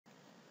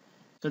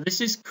So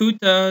this is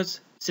Kuta's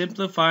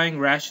Simplifying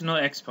Rational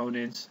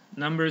Exponents,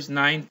 numbers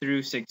 9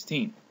 through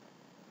 16.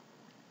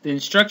 The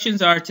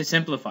instructions are to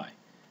simplify,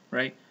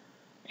 right?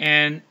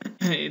 And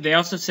they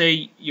also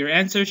say your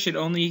answer should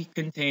only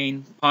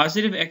contain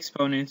positive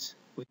exponents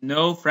with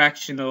no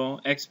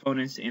fractional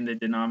exponents in the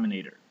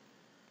denominator.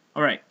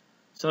 All right,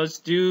 so let's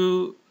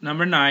do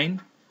number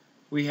 9.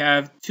 We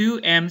have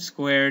 2m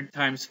squared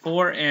times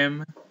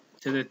 4m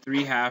to the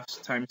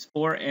 3/2 times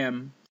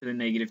 4m to the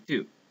negative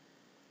 2.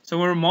 So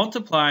we're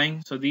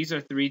multiplying, so these are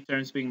 3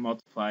 terms being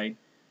multiplied.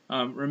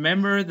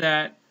 Remember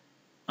that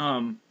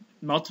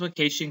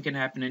multiplication can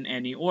happen in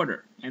any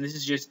order. And this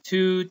is just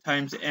 2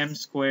 times m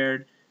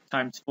squared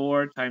times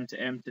 4 times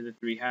m to the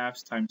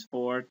 3/2 times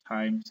 4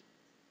 times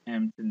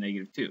m to the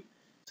negative 2.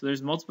 So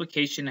there's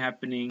multiplication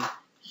happening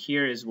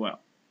here as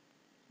well,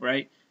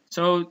 right?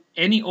 So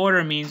any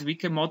order means we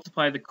can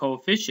multiply the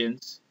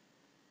coefficients,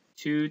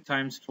 2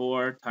 times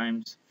 4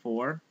 times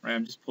 4, right?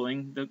 I'm just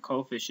pulling the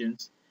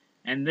coefficients.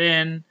 And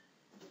then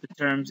the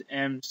terms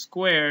m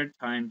squared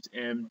times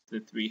m to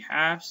the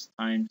 3/2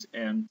 times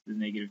m to the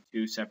negative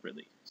 2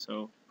 separately.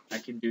 So I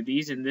can do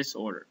these in this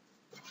order,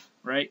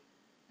 right?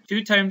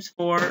 2 times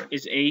 4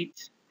 is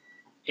 8.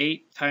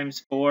 8 times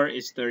 4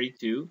 is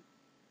 32.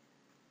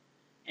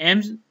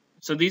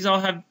 So these all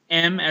have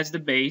m as the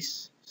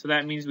base. So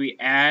that means we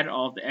add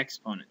all of the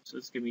exponents. So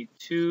it's going to be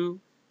 2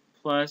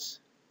 plus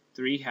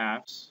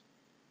 3/2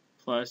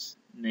 plus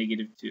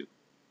negative 2.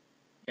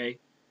 Okay?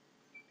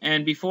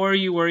 And before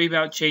you worry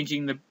about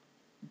changing the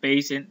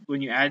base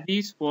when you add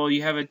these, well,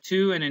 you have a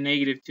 2 and a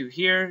negative 2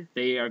 here.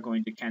 They are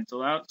going to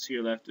cancel out, so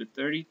you're left with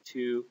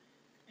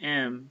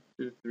 32m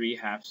to the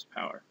 3/2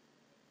 power.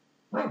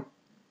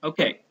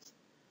 Okay,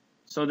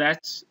 so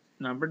that's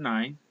number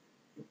 9.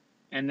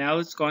 And now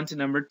let's go on to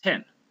number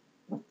 10.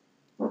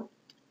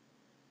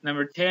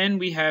 Number 10,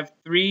 we have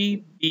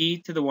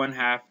 3b to the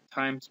 1/2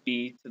 times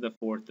b to the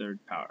 4/3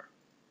 power.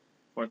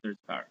 4/3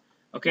 power.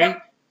 Okay,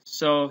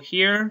 so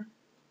here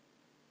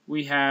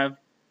we have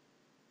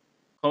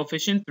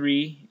coefficient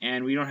 3,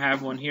 and we don't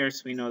have one here,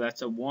 so we know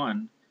that's a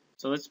 1.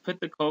 So let's put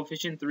the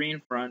coefficient 3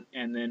 in front,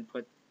 and then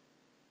put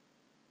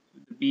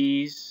the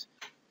b's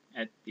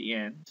at the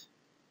end.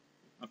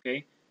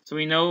 Okay, so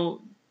we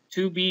know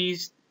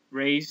 2b's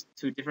raised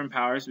to different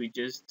powers. We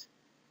just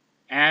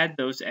add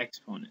those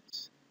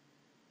exponents.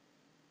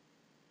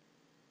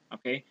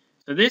 Okay,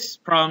 so this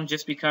problem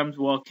just becomes,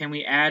 well, can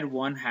we add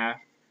 1/2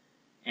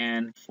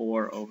 and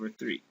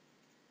 4/3?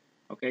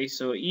 Okay,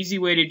 so an easy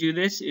way to do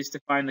this is to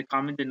find the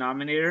common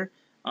denominator.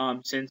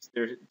 Since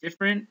they're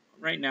different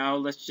right now,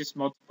 let's just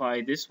multiply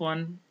this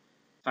one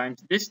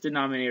times this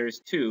denominator is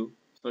 2.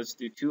 So let's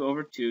do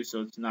 2/2,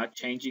 so it's not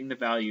changing the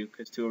value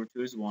because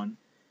 2/2 is 1.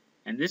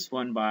 And this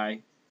one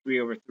by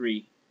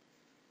 3/3.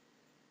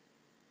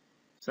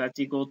 So that's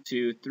equal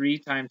to 3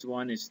 times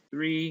 1 is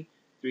 3,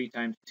 3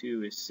 times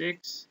 2 is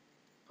 6,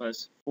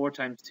 plus 4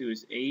 times 2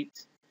 is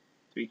 8,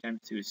 3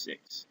 times 2 is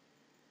 6.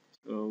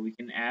 So we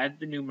can add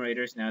the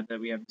numerators now that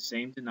we have the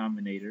same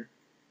denominator.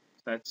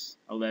 So that's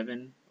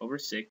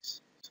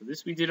 11/6. So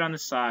this we did on the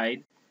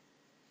side,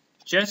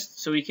 just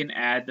so we can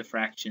add the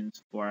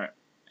fractions for our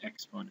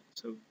exponent.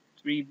 So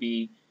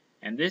 3b,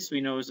 and this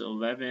we know is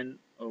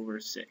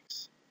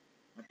 11/6.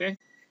 Okay?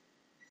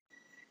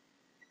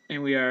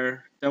 And we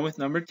are done with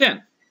number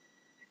 10.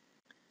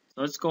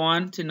 So let's go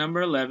on to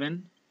number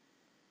 11.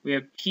 We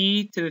have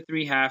p to the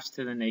 3/2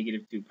 to the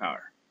negative 2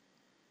 power.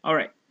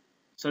 Alright,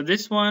 so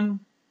this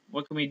one,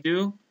 what can we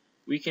do?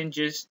 We can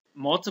just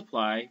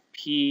multiply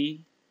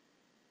p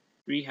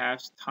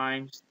 3/2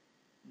 times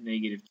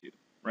negative 2,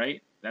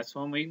 right? That's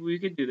one way we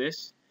could do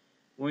this.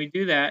 When we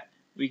do that,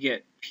 we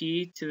get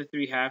p to the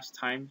 3/2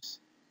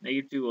 times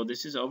negative 2. Well,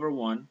 this is over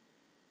 1.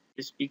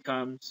 This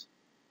becomes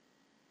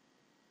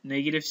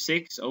negative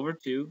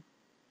 6/2.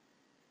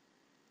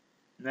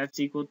 And that's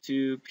equal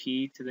to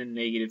p to the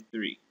negative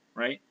 3,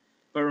 right?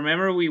 But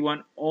remember, we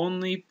want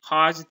only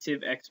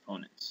positive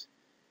exponents.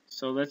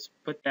 So let's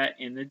put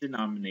that in the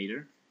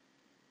denominator,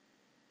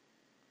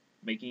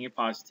 making it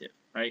positive,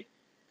 right?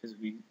 Because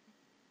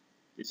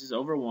this is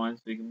over 1,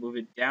 so we can move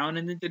it down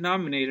in the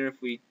denominator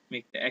if we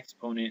make the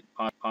exponent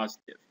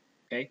positive,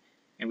 okay?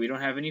 And we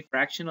don't have any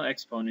fractional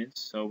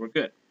exponents, so we're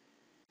good.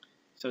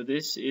 So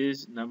this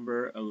is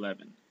number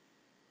 11.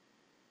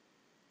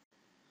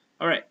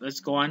 Alright, let's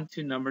go on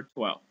to number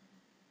 12.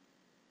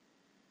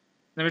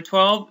 Number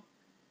 12,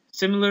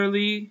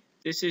 similarly,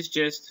 this is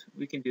just,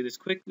 we can do this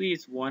quickly,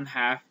 it's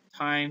 1/2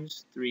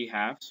 times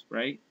 3/2,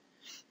 right?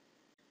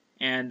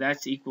 And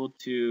that's equal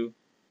to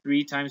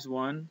 3 times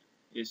 1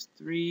 is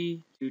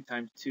 3, 2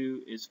 times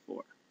 2 is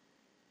 4.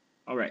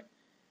 Alright,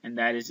 and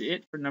that is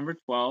it for number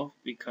 12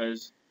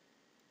 because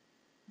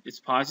it's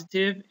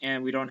positive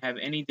and we don't have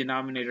any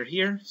denominator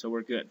here, so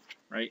we're good,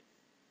 right?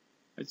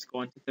 Let's go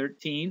on to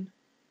 13.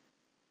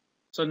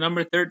 So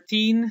number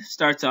 13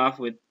 starts off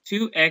with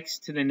 2x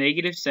to the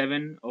negative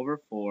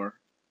 7/4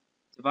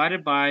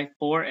 divided by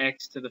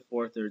 4x to the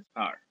 4/3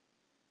 power.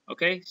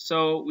 Okay,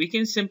 so we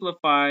can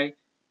simplify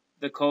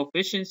the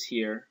coefficients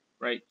here,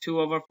 right?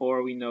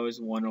 2/4 we know is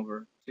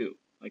 1/2.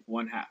 like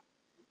 1/2.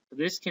 So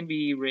this can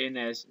be written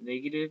as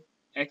negative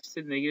x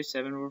to the negative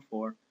 7 over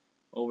 4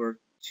 over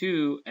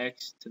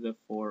 2x to the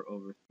 4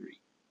 over 3,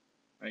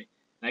 right?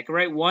 And I can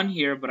write 1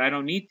 here, but I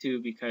don't need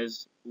to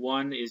because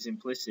 1 is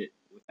implicit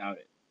without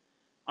it.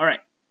 All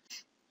right,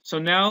 so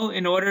now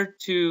in order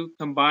to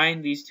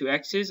combine these two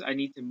x's, I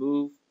need to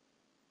move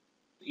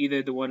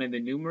either the one in the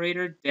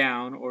numerator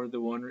down or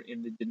the one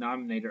in the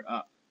denominator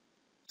up.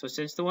 So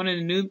since the one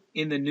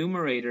in the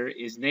numerator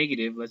is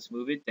negative, let's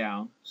move it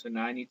down. So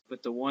now I need to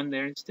put the 1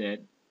 there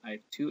instead. I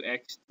have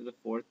 2x to the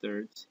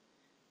 4/3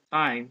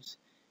 times,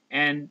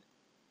 and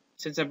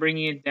since I'm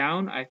bringing it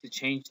down, I have to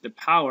change the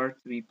power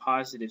to be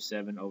positive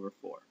 7 over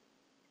 4.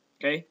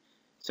 Okay,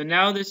 so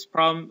now this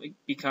problem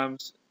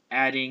becomes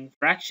adding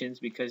fractions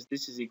because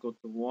this is equal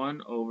to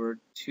 1 over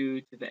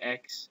 2 to the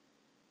x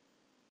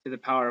to the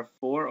power of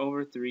 4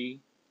 over 3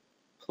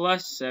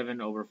 plus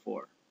 7 over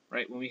 4.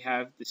 Right? When we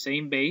have the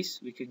same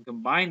base, we can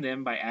combine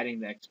them by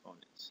adding the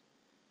exponents.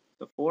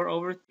 So 4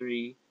 over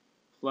 3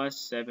 plus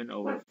 7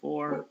 over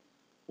 4.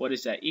 What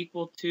is that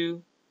equal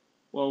to?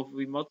 Well, if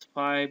we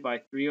multiply by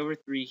 3 over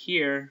 3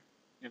 here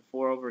and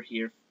 4 over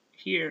 4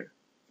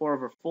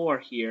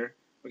 here,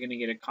 we're going to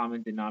get a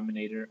common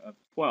denominator of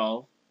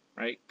 12,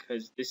 right?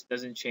 Because this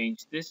doesn't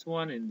change this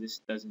one and this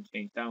doesn't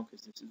change that one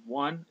because this is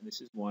 1 and this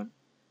is 1.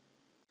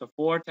 So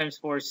 4 times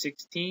 4 is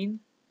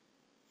 16.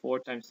 4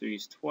 times 3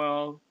 is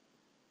 12.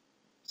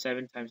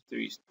 7 times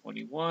 3 is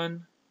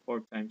 21.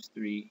 4 times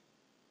 3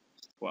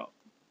 is 12.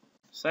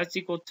 So that's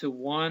equal to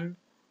 1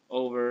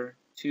 over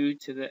 2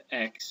 to the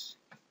x.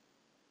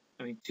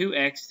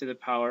 2x to the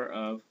power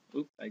of,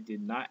 oops, I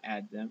did not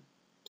add them.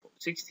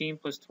 16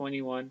 plus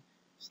 21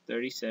 is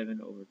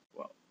 37 over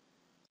 12.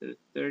 So the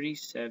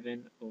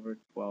 37 over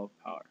 12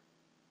 power.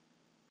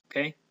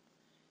 Okay?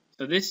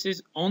 So this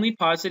is only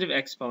positive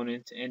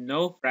exponents and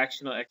no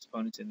fractional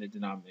exponents in the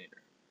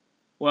denominator.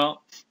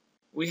 Well,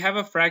 we have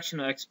a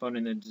fractional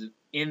exponent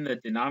in the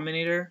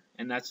denominator,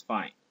 and that's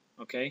fine.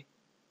 Okay?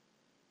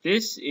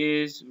 This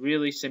is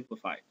really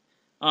simplified.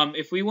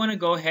 If we want to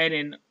go ahead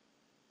and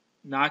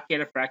not get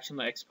a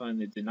fractional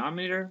exponent in the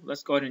denominator,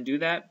 let's go ahead and do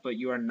that, but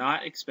you are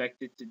not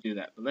expected to do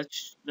that. But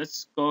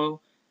let's go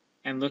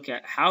and look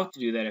at how to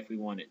do that if we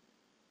wanted.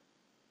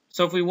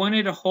 So if we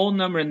wanted a whole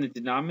number in the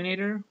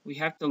denominator, we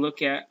have to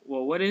look at,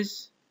 well, what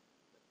is,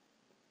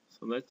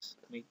 so let's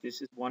make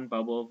this as one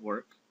bubble of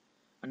work.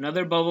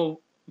 Another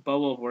bubble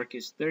of work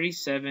is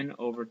 37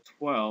 over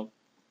 12.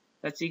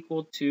 That's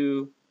equal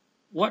to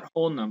what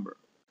whole number?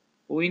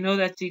 Well, we know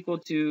that's equal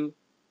to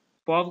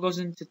 12 goes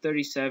into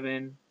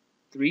 37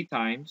 3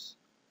 times,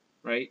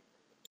 right?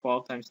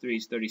 12 times 3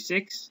 is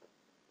 36,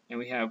 and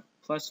we have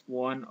plus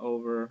 1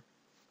 over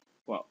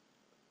 12.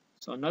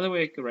 So another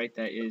way I could write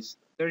that is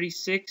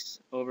 36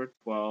 over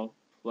 12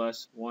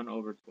 plus 1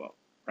 over 12,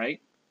 right?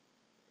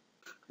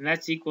 And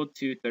that's equal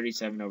to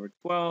 37 over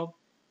 12,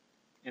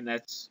 and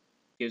that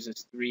gives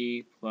us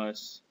 3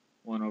 plus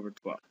 1 over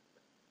 12,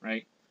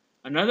 right?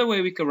 Another way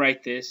we could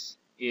write this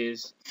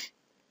is,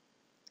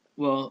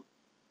 well,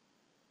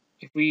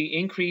 if we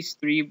increase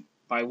 3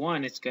 by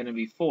 1, it's going to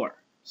be 4.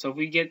 So if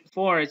we get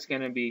 4, it's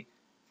going to be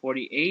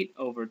 48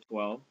 over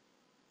 12.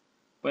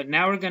 But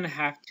now we're going to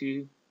have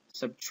to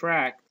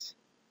subtract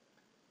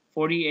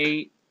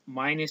 48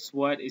 minus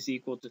what is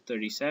equal to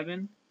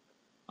 37?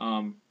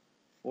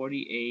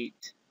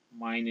 48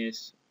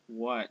 minus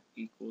what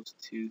equals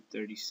to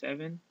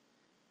 37?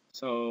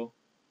 So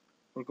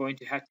we're going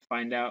to have to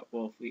find out,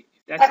 well, if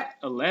that's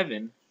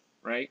 11,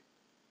 right?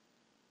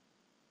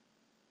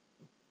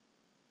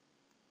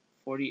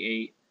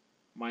 48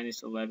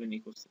 minus 11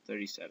 equals to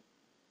 37.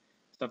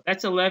 So if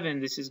that's 11,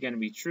 this is going to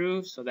be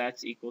true, so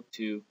that's equal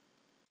to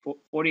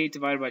 48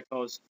 divided by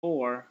 12 is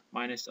 4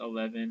 minus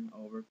 11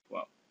 over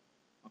 12.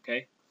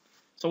 Okay?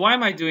 So why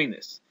am I doing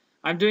this?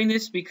 I'm doing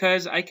this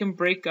because I can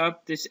break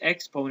up this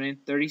exponent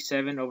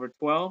 37 over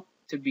 12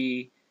 to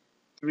be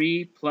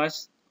 3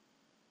 plus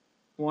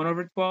 1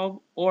 over 12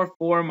 or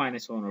 4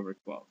 minus 1 over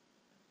 12.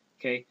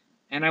 Okay?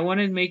 And I want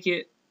to make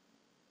it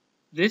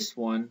this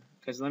one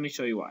because let me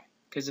show you why.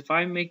 Because if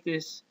I make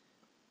this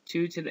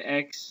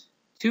 2x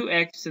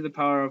to the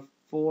power of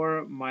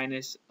 4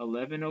 minus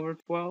 11 over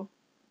 12,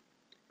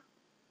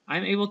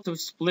 I'm able to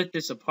split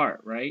this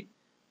apart, right?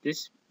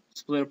 This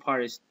split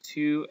apart is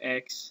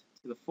 2x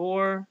to the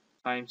 4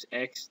 times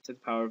x to the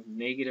power of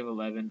negative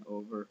 11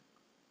 over,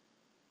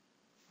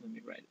 let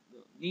me write it a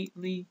little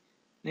neatly,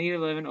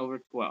 negative 11 over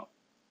 12,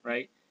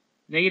 right?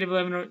 Negative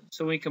 11,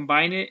 so when we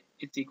combine it,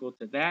 it's equal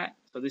to that.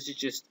 So this is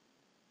just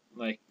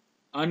like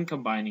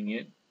uncombining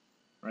it,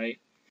 right?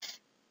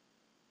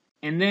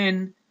 And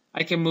then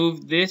I can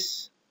move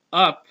this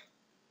up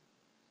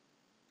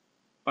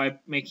by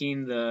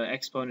making the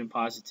exponent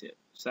positive.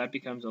 So that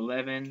becomes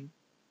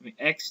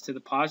x to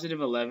the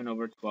positive 11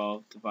 over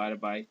 12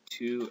 divided by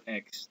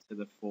 2x to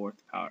the 4th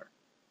power.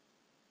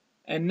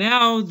 And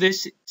now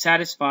this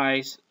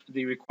satisfies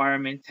the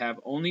requirement to have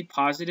only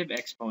positive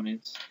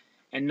exponents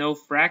and no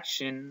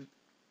fraction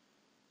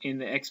in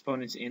the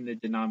exponents in the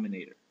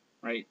denominator,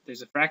 right?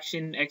 There's a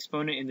fraction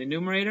exponent in the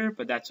numerator,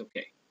 but that's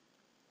okay.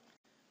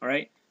 All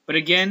right. But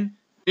again,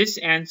 this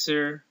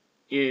answer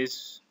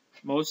is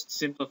most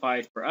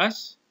simplified for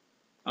us.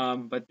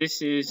 But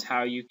this is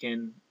how you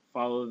can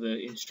follow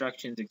the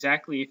instructions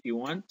exactly if you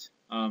want.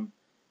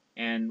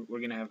 And we're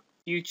going to have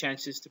a few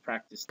chances to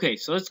practice. Okay,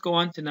 so let's go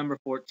on to number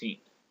 14.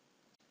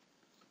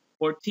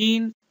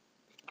 14,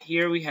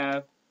 here we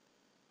have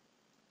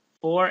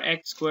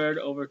 4x squared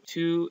over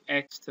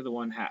 2x to the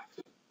 1/2.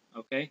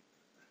 Okay?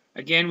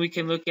 Again, we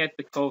can look at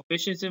the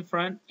coefficients in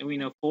front, and we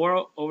know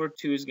 4 over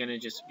 2 is going to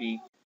just be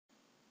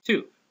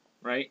 2,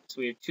 right?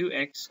 So we have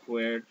 2x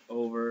squared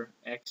over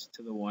x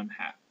to the 1/2.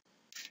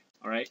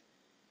 All right?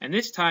 And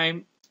this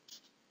time,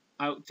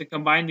 to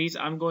combine these,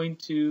 I'm going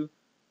to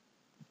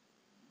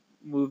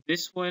move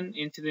this one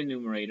into the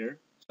numerator.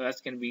 So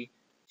that's going to be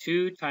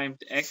 2 times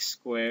x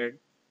squared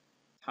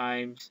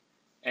times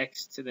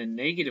x to the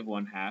negative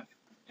 1/2.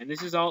 And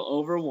this is all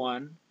over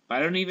 1. But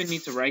I don't even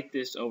need to write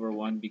this over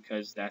 1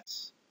 because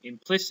that's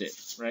implicit,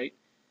 right?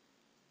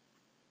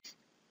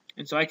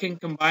 And so I can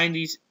combine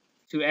these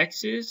two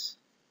x's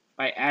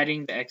by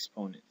adding the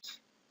exponents.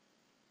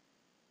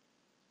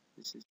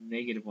 This is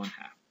negative 1/2,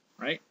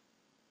 right?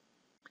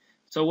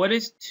 So what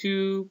is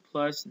 2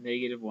 plus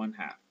negative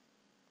 1/2?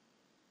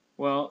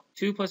 Well,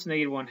 2 plus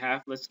negative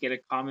 1/2, let's get a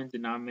common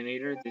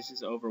denominator. This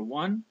is over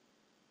 1.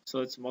 So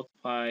let's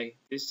multiply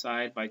this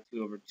side by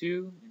 2 over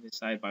 2 and this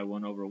side by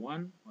 1 over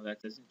 1. Well,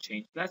 that doesn't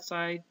change that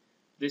side.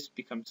 This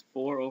becomes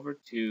 4 over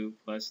 2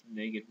 plus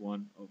negative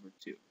 1 over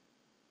 2,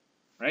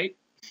 right?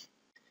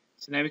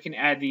 So now we can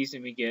add these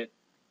and we get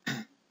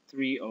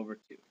 3 over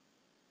 2.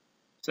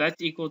 So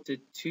that's equal to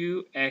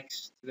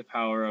 2x to the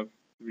power of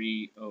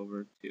 3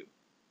 over 2.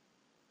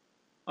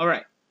 All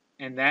right,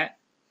 and that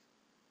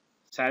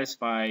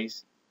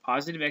satisfies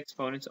positive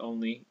exponents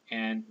only,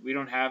 and we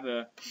don't have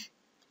a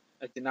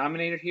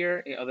denominator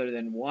here other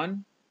than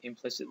 1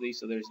 implicitly,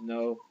 so there's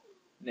no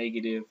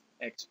negative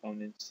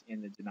exponents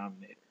in the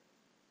denominator.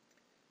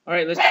 All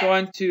right, let's go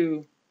on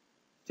to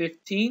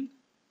 15.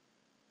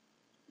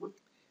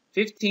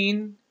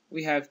 15,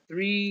 we have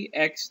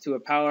 3x to a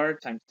power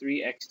times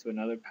 3x to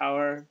another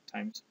power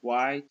times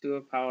y to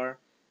a power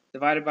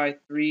divided by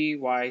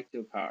 3y to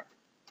a power.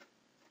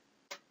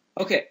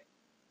 Okay,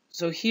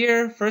 so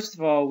here, first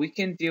of all, we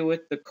can deal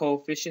with the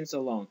coefficients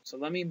alone. So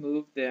let me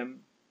move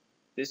them,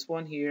 this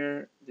one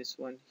here, this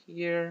one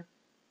here.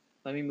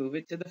 Let me move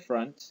it to the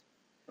front,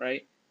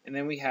 right? And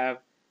then we have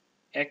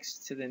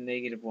x to the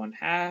negative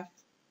 1/2,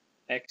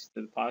 x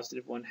to the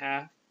positive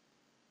 1/2,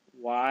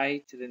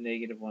 y to the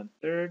negative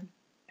 1/3.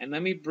 And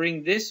let me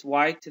bring this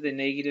y to the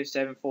negative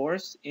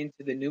 7/4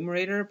 into the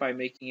numerator by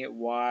making it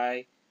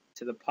y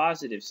to the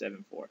positive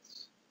 7/4.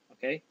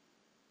 Okay?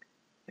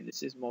 And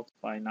this is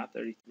multiply, not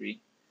 33.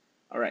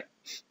 All right.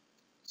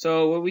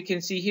 So what we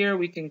can see here,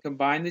 we can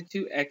combine the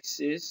two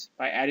x's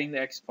by adding the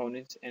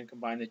exponents and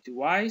combine the two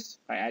y's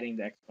by adding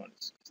the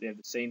exponents because they have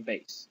the same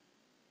base.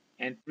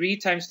 And 3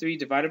 times 3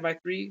 divided by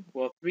 3,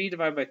 well, 3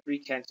 divided by 3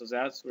 cancels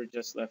out, so we're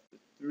just left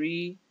with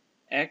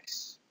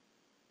 3x.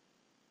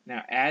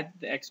 Now add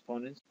the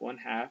exponents,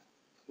 1/2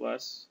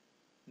 plus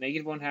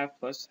negative 1/2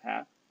 plus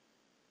half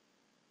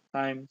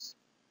times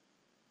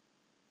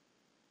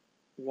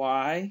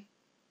y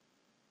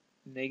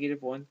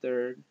negative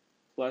 1/3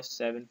 plus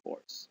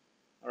 7/4.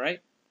 All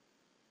right.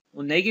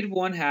 Well, negative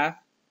 1/2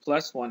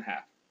 plus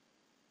 1/2.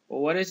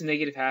 Well, what is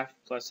negative half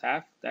plus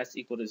half? That's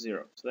equal to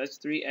 0. So that's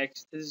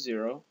 3x to the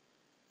 0.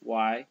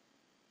 Y.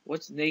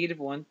 What's negative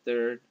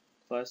 1/3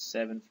 plus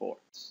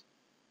 7/4?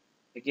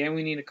 Again,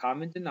 we need a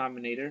common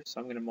denominator, so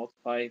I'm going to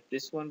multiply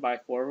this one by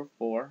 4 over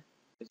 4,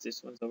 because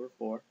this one's over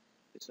 4,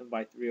 this one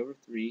by 3 over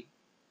 3,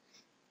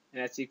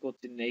 and that's equal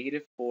to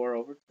negative 4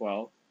 over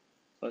 12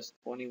 plus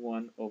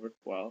 21 over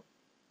 12,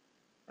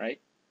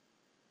 right?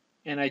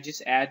 And I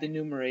just add the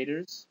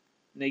numerators.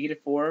 Negative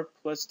 4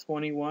 plus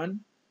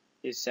 21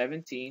 is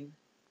 17,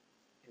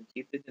 and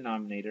keep the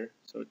denominator,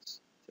 so it's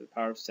to the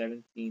power of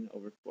 17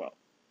 over 12.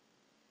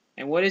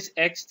 And what is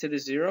x to the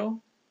 0?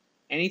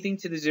 Anything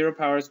to the 0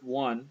 power is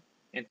 1.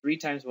 And 3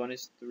 times 1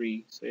 is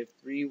 3, so we have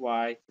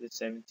 3y to the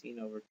 17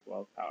 over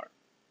 12 power.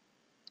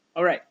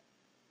 All right,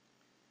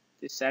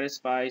 this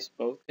satisfies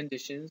both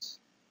conditions,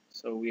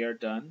 so we are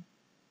done.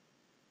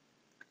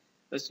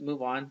 Let's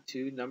move on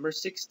to number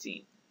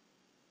 16.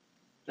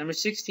 Number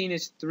 16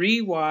 is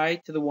 3y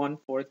to the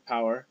 1/4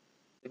 power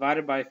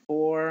divided by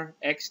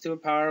 4x to a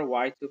power,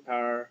 y to a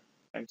power,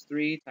 times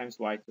 3 times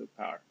y to a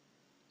power.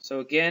 So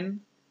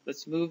again,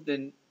 let's move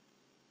the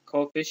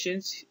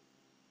coefficients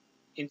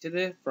into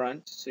the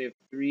front, so we have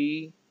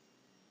 3,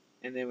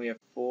 and then we have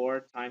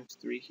 4 times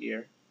 3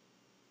 here.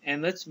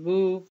 And let's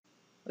move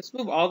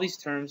all these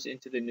terms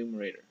into the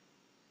numerator.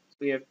 So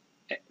we have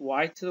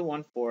y to the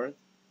 1/4.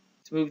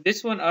 To move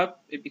this one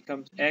up, it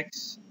becomes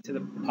x to the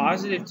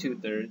positive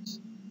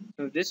 2/3.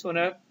 To move this one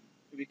up,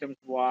 it becomes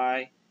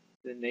y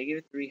to the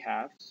negative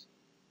 3/2.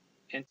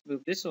 And to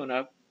move this one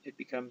up, it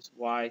becomes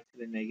y to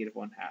the negative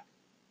 1/2.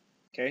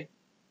 Okay?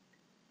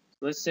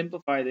 So let's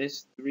simplify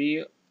this.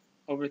 3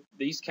 over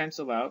these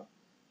cancel out,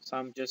 so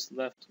I'm just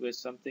left with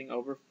something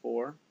over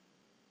 4.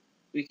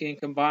 We can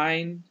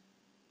combine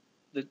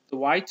the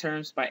y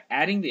terms by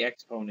adding the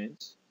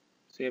exponents.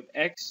 So we have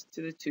x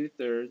to the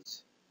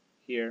 2/3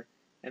 here,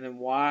 and then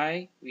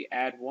y, we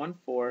add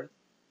 1/4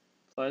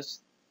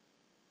 plus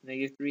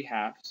negative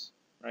 3/2,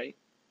 right,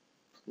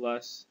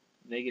 plus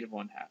negative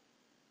 1/2.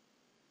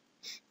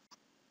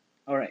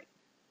 All right,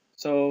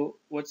 so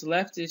what's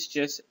left is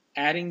just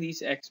adding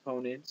these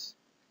exponents,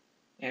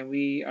 and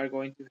we are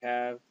going to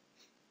have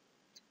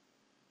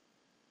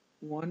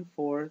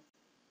 1/4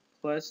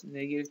 plus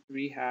negative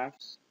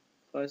 3/2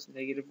 plus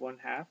negative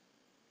 1/2,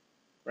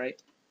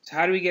 right? So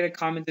how do we get a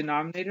common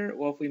denominator?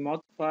 Well, if we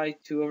multiply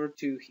 2 over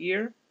 2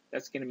 here,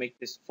 that's going to make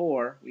this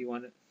 4. We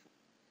want a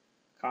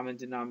common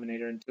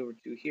denominator, and 2 over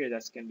 2 here,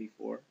 that's going to be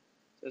 4.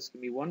 So it's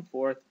going to be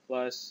 1/4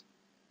 plus,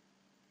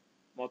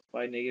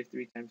 multiply negative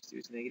 3 times 2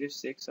 is negative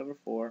 6 over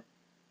 4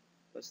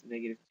 plus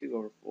negative 2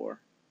 over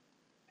 4.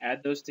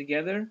 Add those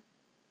together,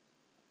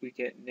 we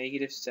get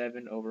negative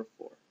 7 over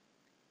 4.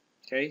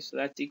 Okay, so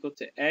that's equal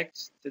to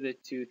x to the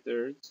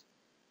 2/3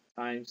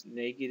 times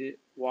negative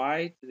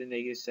y to the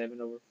negative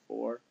 7 over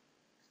 4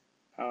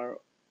 power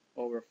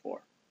over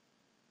 4.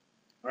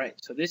 All right,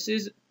 so this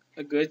is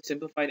a good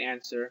simplified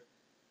answer,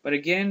 but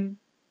again,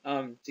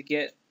 to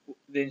get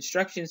the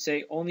instructions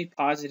say only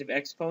positive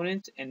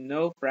exponents and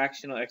no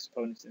fractional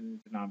exponents in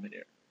the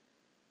denominator.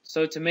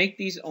 So to make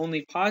these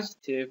only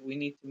positive, we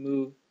need to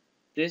move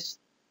this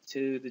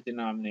to the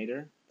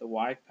denominator, the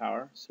y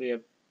power. So we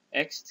have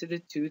x to the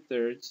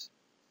 2/3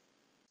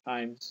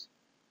 times,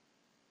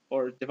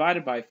 or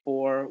divided by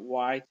 4,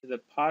 y to the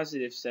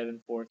positive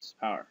 7/4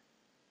 power.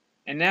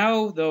 And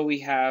now, though, we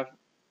have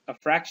a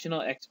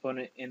fractional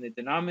exponent in the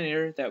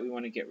denominator that we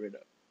want to get rid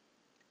of.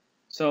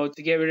 So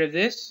to get rid of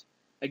this,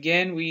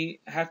 again, we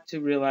have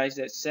to realize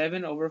that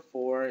 7 over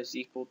 4 is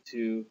equal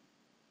to,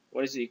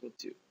 what is it equal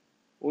to?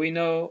 Well, we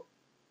know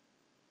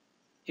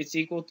it's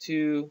equal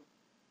to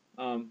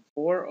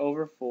 4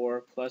 over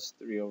 4 plus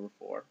 3 over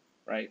 4,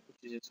 right?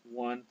 Which is just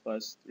 1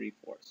 plus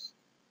 3/4.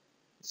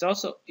 It's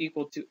also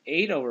equal to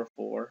 8 over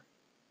 4,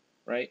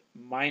 right?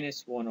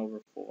 Minus 1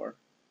 over 4,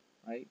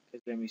 right?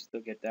 Because then we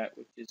still get that,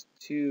 which is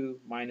 2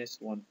 minus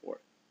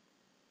 1/4.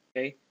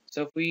 Okay,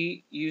 so if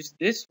we use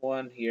this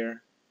one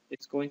here,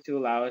 it's going to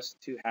allow us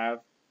to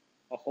have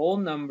a whole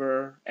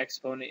number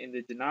exponent in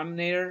the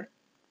denominator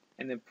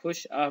and then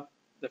push up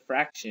the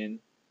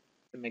fraction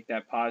to make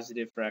that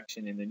positive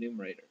fraction in the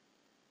numerator.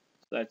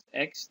 So that's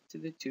x to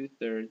the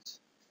 2/3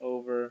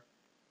 over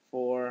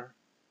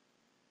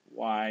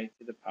 4y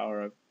to the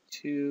power of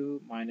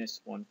 2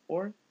 minus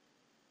 1/4,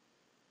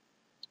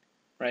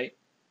 right?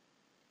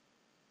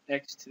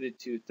 X to the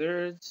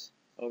 2/3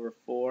 over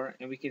 4,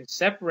 and we can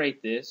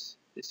separate this.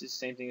 This is the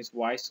same thing as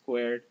y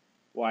squared,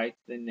 y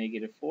to the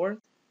negative 4th,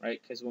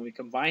 right? Because when we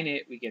combine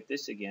it, we get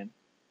this again.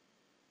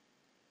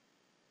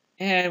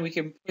 And we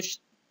can push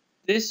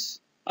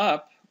this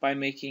up by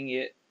making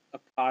it a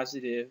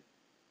positive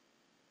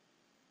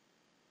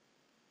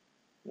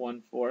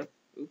 1/4.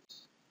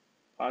 Oops,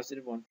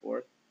 positive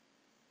 1/4,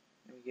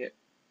 and we get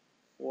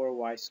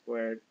 4y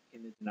squared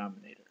in the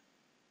denominator.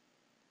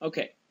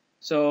 Okay,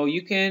 so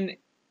you can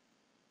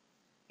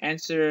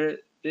answer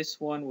this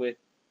one with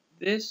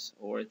this,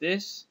 or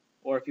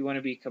if you want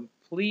to be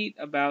complete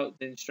about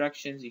the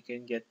instructions, you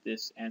can get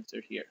this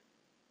answer here.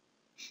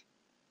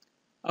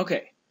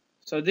 Okay,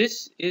 so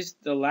this is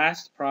the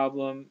last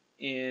problem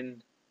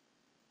in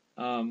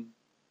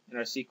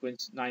our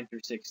sequence 9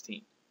 through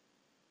 16.